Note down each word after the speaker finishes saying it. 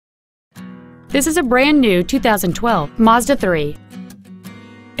This is a brand new 2012 Mazda 3.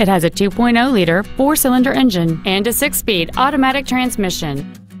 It has a 2.0-liter four-cylinder engine and a 6-speed automatic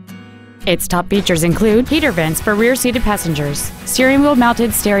transmission. Its top features include heater vents for rear-seated passengers, steering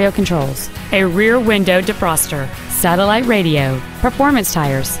wheel-mounted stereo controls, a rear window defroster, satellite radio, performance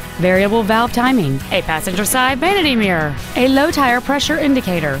tires, variable valve timing, a passenger side vanity mirror, a low tire pressure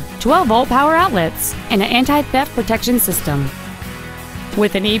indicator, 12-volt power outlets, and an anti-theft protection system.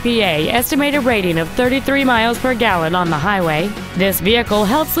 With an EPA estimated rating of 33 miles per gallon on the highway, this vehicle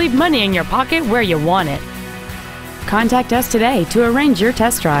helps leave money in your pocket where you want it. Contact us today to arrange your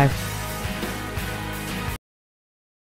test drive.